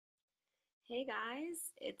Hey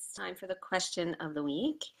guys, it's time for the question of the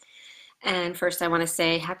week. And first, I want to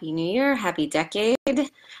say Happy New Year, Happy Decade,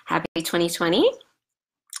 Happy 2020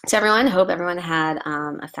 to everyone. Hope everyone had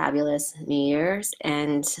a fabulous New Year's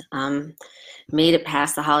and made it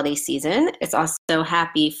past the holiday season. It's also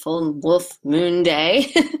Happy Full Wolf Moon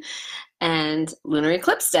Day and Lunar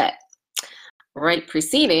Eclipse Day, right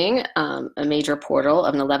preceding a major portal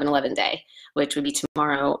of an 11/11 day, which would be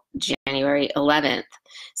tomorrow, January 11th.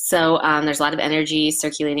 So there's a lot of energy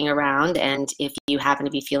circulating around, and if you happen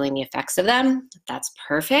to be feeling the effects of them, that's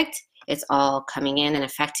perfect. It's all coming in and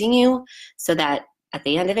affecting you so that at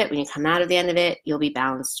the end of it, when you come out of the end of it, you'll be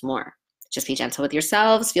balanced more. Just be gentle with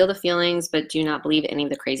yourselves, feel the feelings, but do not believe any of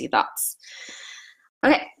the crazy thoughts.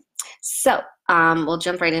 Okay, so we'll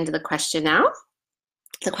jump right into the question now.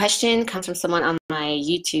 The question comes from someone on my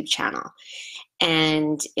YouTube channel.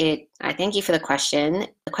 And I thank you for the question.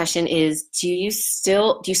 The question is, do you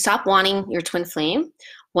stop wanting your twin flame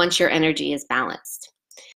once your energy is balanced?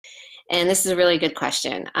 And this is a really good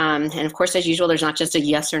question. And of course, as usual, there's not just a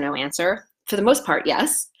yes or no answer. For the most part,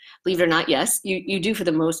 yes. Believe it or not, yes. You do, for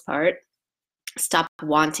the most part, stop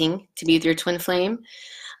wanting to be with your twin flame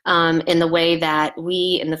in the way that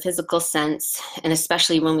we, in the physical sense, and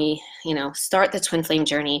especially when we, start the twin flame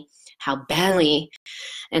journey, how badly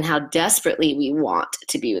and how desperately we want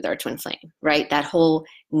to be with our twin flame, right? That whole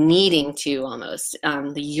needing to, almost,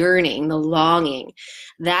 the yearning, the longing,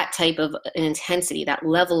 that type of intensity, that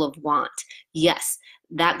level of want. Yes,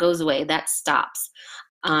 that goes away, that stops.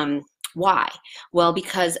 Why? Well,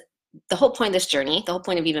 because the whole point of this journey, the whole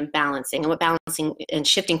point of even balancing, and what balancing and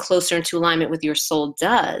shifting closer into alignment with your soul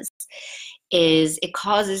does, is it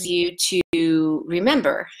causes you to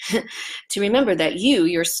remember, that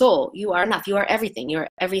your soul, you are enough. You are everything. You are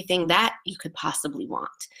everything that you could possibly want,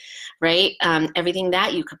 right? Everything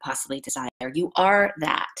that you could possibly desire. You are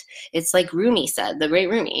that. It's like Rumi said, the great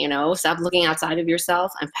Rumi, stop looking outside of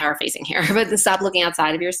yourself. I'm paraphrasing here, but stop looking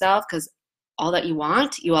outside of yourself, because all that you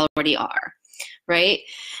want, you already are. Right?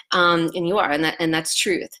 And you are, and that's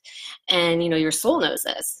truth. And, your soul knows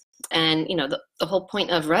this. And, the whole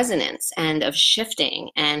point of resonance and of shifting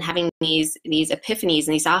and having these epiphanies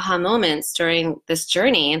and these aha moments during this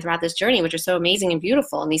journey and throughout this journey, which are so amazing and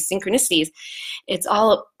beautiful, and these synchronicities, it's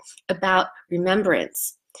all about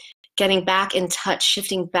remembrance, getting back in touch,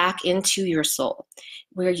 shifting back into your soul,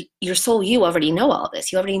 where your soul, you already know all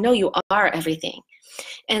this. You already know you are everything.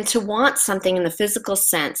 And to want something in the physical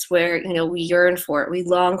sense where, we yearn for it, we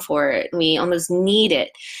long for it, we almost need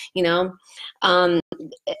it,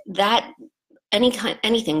 that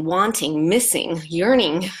anything, wanting, missing,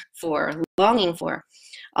 yearning for, longing for,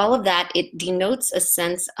 all of that, it denotes a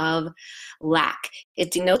sense of lack.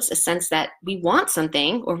 It denotes a sense that we want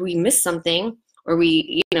something, or we miss something, or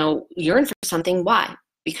we, yearn for something. Why?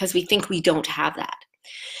 Because we think we don't have that.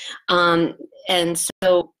 And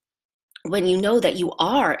so when you know that you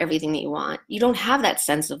are everything that you want, you don't have that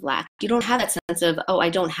sense of lack. You don't have that sense of, oh,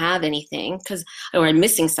 I don't have anything or I'm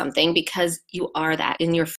missing something, because you are that,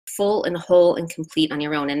 and you're full and whole and complete on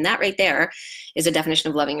your own. And that right there is a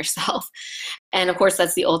definition of loving yourself. And of course,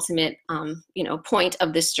 that's the ultimate, point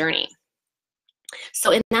of this journey.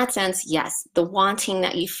 So in that sense, yes, the wanting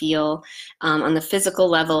that you feel on the physical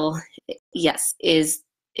level, yes,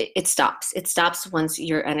 it stops. It stops once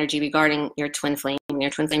your energy regarding your twin flame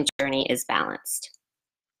journey is balanced.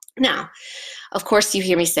 Now, of course, you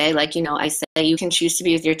hear me say, I say you can choose to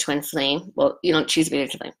be with your twin flame. Well, you don't choose to be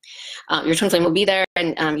with your twin flame. Your twin flame will be there,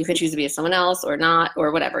 and you can choose to be with someone else or not,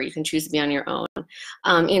 or whatever. You can choose to be on your own.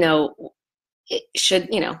 It should,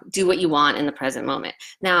 do what you want in the present moment.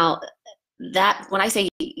 Now, that when I say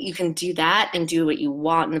you can do that and do what you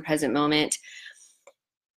want in the present moment,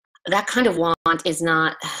 that kind of want is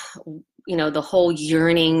not, the whole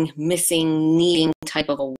yearning, missing, needing type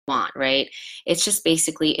of a want, right? It's just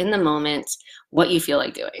basically in the moment what you feel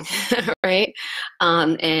like doing, right?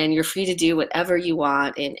 And you're free to do whatever you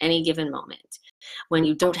want in any given moment when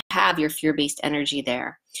you don't have your fear-based energy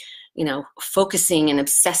there, focusing and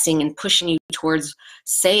obsessing and pushing you towards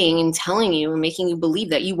saying and telling you and making you believe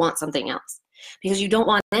that you want something else, because you don't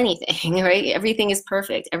want anything, right? Everything is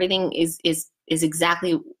perfect. Everything is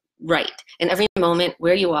exactly right. In every moment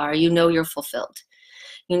where you are, you're fulfilled.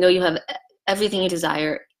 You have everything you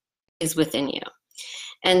desire is within you.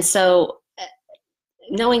 And so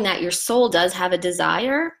knowing that your soul does have a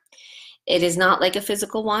desire, it is not like a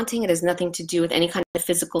physical wanting. It has nothing to do with any kind of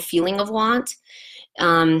physical feeling of want.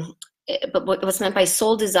 But what's meant by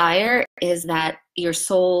soul desire is that your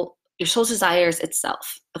soul desires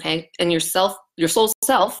itself, okay? And your soul's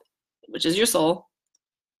self, which is your soul,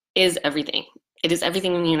 is everything. It is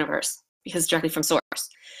everything in the universe, because it's directly from source.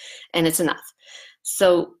 and it's enough.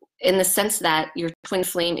 So in the sense that your twin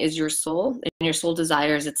flame is your soul and your soul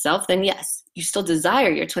desires itself, then yes, you still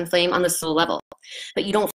desire your twin flame on the soul level, but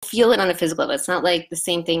you don't feel it on a physical level. It's not like the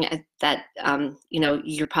same thing that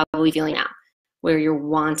you're probably feeling now, where you're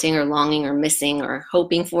wanting or longing or missing or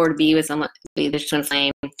hoping for to be with someone, be the twin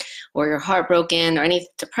flame, or you're heartbroken or any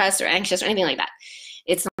depressed or anxious or anything like that.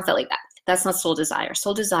 It's not felt like that. That's not soul desire.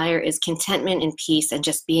 Soul desire is contentment and peace and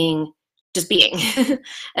just being.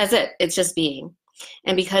 That's it. It's just being.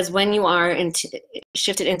 And because when you are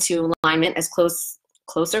shifted into alignment as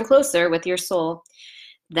closer and closer with your soul,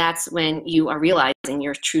 that's when you are realizing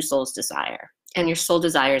your true soul's desire. And your soul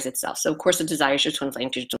desires itself. So of course it desires your twin flame,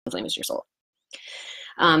 because your twin flame is your soul.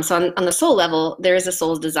 So on the soul level, there is a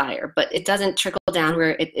soul's desire, but it doesn't trickle down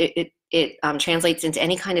where it translates into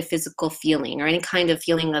any kind of physical feeling or any kind of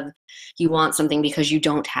feeling of you want something because you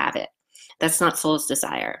don't have it. That's not soul's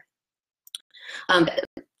desire.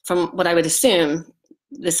 From what I would assume,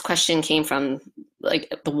 this question came from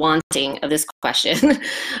like the wanting of this question.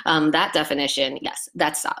 That definition, yes,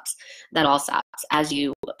 that stops. That all stops as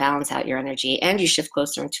you balance out your energy and you shift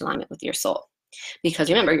closer into alignment with your soul. Because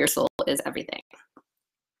remember, your soul is everything.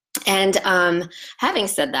 And having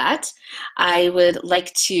said that, I'm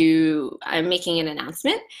making an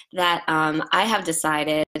announcement that I have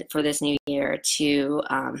decided for this new year to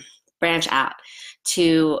branch out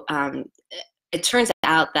to, it turns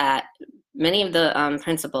out that many of the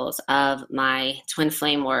principles of my twin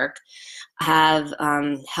flame work have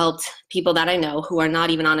helped people that I know who are not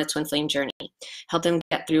even on a twin flame journey, help them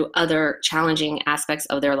get through other challenging aspects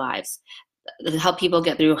of their lives, help people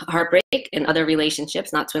get through heartbreak and other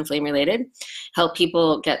relationships, not twin flame related, help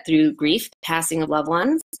people get through grief, passing of loved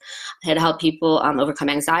ones, and help people overcome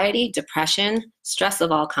anxiety, depression, stress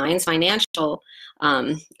of all kinds, financial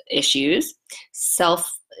issues,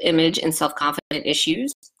 self-image and self-confident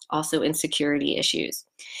issues, also insecurity issues,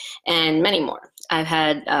 and many more. I've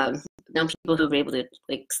had known people who have been able to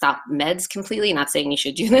stop meds completely. Not saying you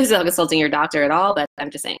should do this without consulting your doctor at all, but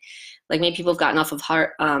I'm just saying, many people have gotten off of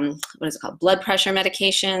blood pressure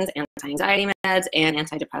medications, anti-anxiety meds, and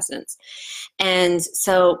antidepressants. And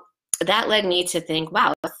so that led me to think,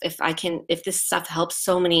 wow, if this stuff helps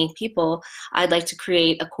so many people, I'd like to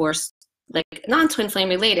create a course non-twin flame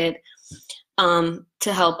related to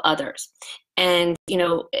help others. And,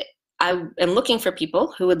 I am looking for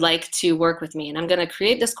people who would like to work with me. And I'm going to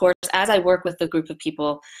create this course as I work with a group of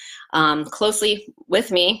people closely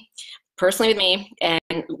with me, personally with me,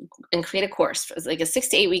 and create a course. It's like a 6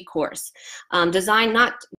 to 8 week course designed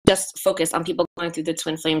not just focus on people going through the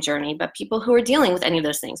twin flame journey, but people who are dealing with any of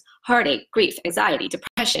those things: heartache, grief, anxiety,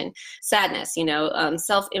 depression, sadness,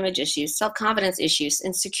 self-image issues, self-confidence issues,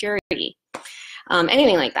 insecurity,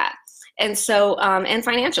 anything like that. And so, and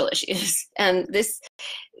financial issues. And this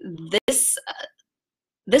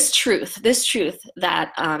truth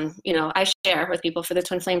that, I share with people for the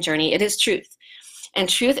twin flame journey, it is truth. And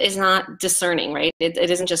truth is not discerning, right? It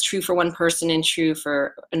isn't just true for one person and true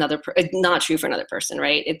for another, not true for another person,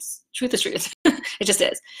 right? It's truth is truth. It just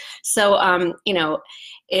is. So,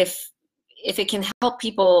 if it can help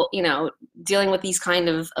people, dealing with these kind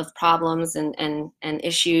of problems and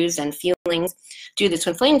issues and feelings do the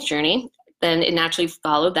twin flame journey, then it naturally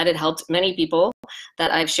followed that it helped many people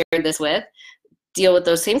that I've shared this with deal with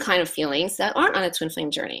those same kind of feelings that aren't on a twin flame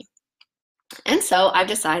journey. And so I've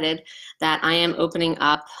decided that I am opening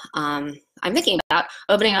up, I'm thinking about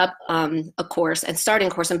opening up a course and starting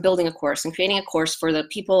a course and building a course and creating a course for the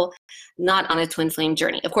people not on a twin flame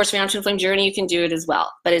journey. Of course, if you're on a twin flame journey, you can do it as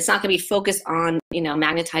well, but it's not going to be focused on,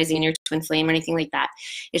 magnetizing your twin flame or anything like that.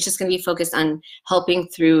 It's just going to be focused on helping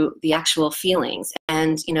through the actual feelings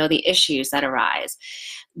and, the issues that arise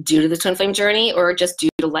due to the twin flame journey or just due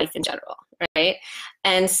to life in general, right?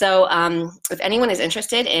 And so if anyone is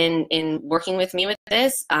interested in working with me with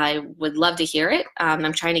this, I would love to hear it.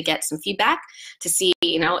 I'm trying to get some feedback to see,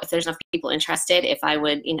 if there's enough people interested, if I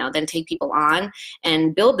would, then take people on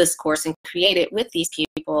and build this course and create it with these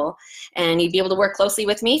people. And you'd be able to work closely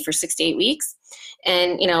with me for 6 to 8 weeks.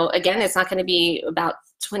 And, again, it's not going to be about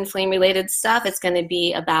twin flame related stuff. It's going to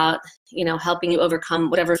be about, helping you overcome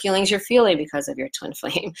whatever feelings you're feeling because of your twin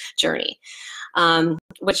flame journey,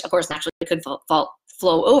 which of course naturally could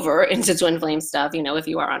flow over into twin flame stuff, if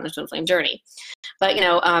you are on a twin flame journey. But,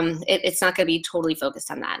 it's not going to be totally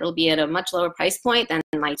focused on that. It'll be at a much lower price point than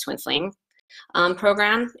my twin flame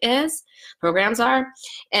programs are.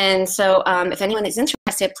 And so if anyone is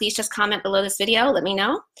interested, please just comment below this video. Let me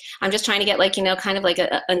know. I'm just trying to get kind of like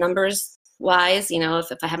a numbers wise,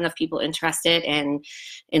 if I have enough people interested in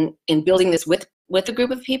building this with with a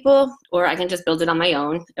group of people, or I can just build it on my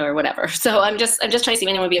own or whatever. So I'm just trying to see if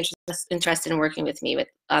anyone would be interested in working with me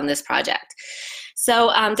on this project.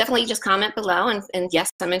 So definitely just comment below, and yes,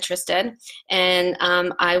 I'm interested, and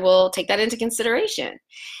I will take that into consideration.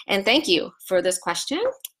 And thank you for this question.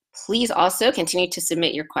 Please also continue to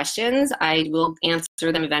submit your questions. I will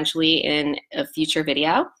answer them eventually in a future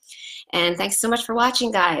video. And thanks so much for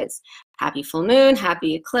watching, guys. Happy full moon,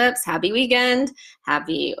 happy eclipse, happy weekend,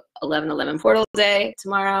 happy 11/11 portal day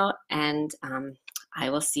tomorrow, and I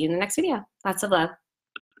will see you in the next video. Lots of love.